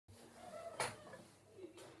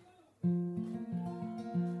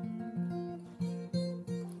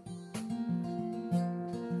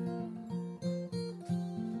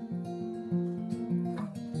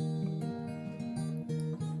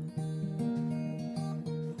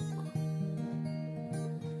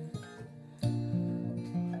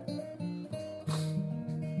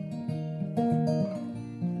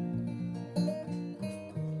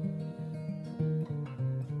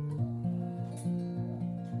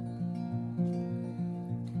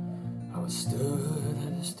was stood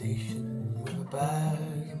at a station with a bag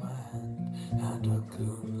in my hand and a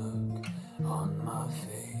gloom look on my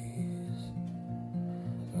face.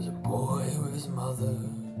 There was a boy with his mother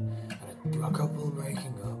and a couple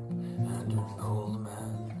breaking up and an old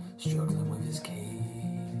man struggling with his keys.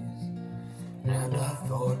 And I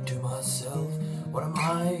thought to myself, what am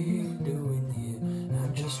I doing here,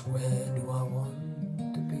 and just where do I want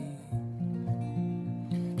to be?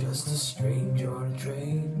 Just a stranger on a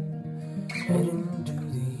train, heading to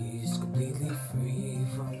the east, completely free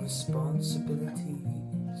from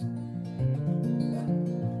responsibilities.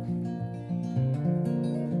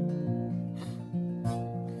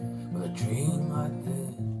 But a dream like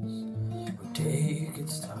this would take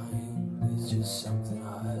its time. It's just something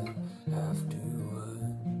I have to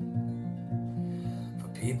earn. For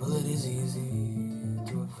people it is easy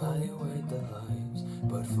to evaluate their lives,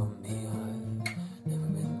 but for me I've never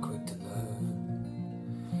been quick to learn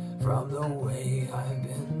from the way I've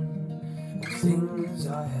been, the things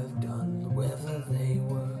I have done, whether they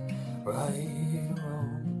were right or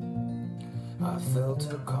wrong. I felt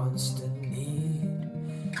a constant need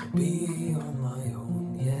to be on my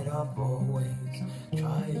own, yet I've always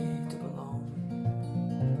tried to belong.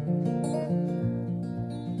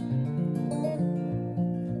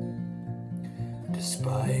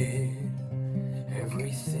 Despite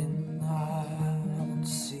everything I haven't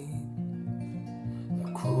seen,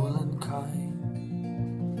 they're cruel and kind,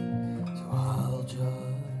 so I'll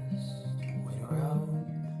just wait around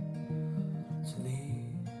to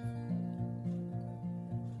leave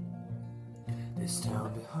this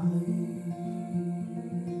town behind.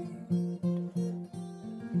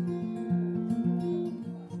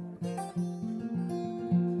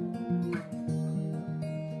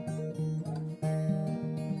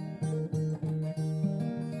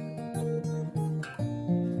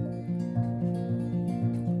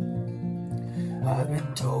 I've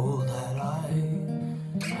been told that I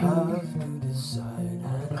have to decide,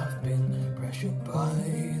 and I've been pressured by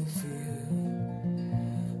the fear.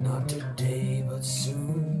 Not today, but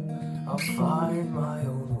soon I'll find my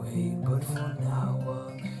own way, but for now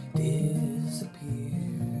I'll disappear.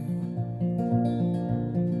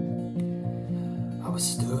 I was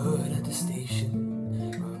stood at the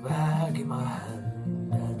station with a bag in my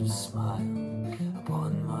hand and a smile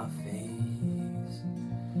upon my face.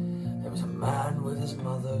 There was a man with his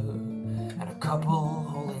mother and a couple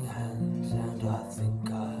holding hands, and I think